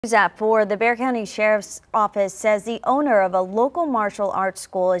News at 4, the Bexar County Sheriff's Office says the owner of a local martial arts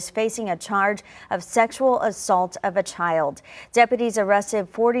school is facing a charge of sexual assault of a child. Deputies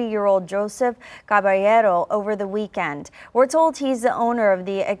arrested 40-year-old Joseph Caballero over the weekend. We're told he's the owner of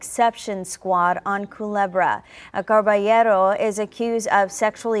the Exception Squad on Culebra. Caballero is accused of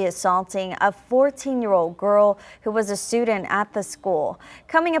sexually assaulting a 14-year-old girl who was a student at the school.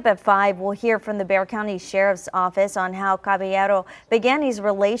 Coming up at 5, we'll hear from the Bexar County Sheriff's Office on how Caballero began his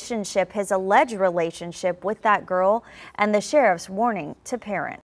alleged relationship with that girl, and the sheriff's warning to parents.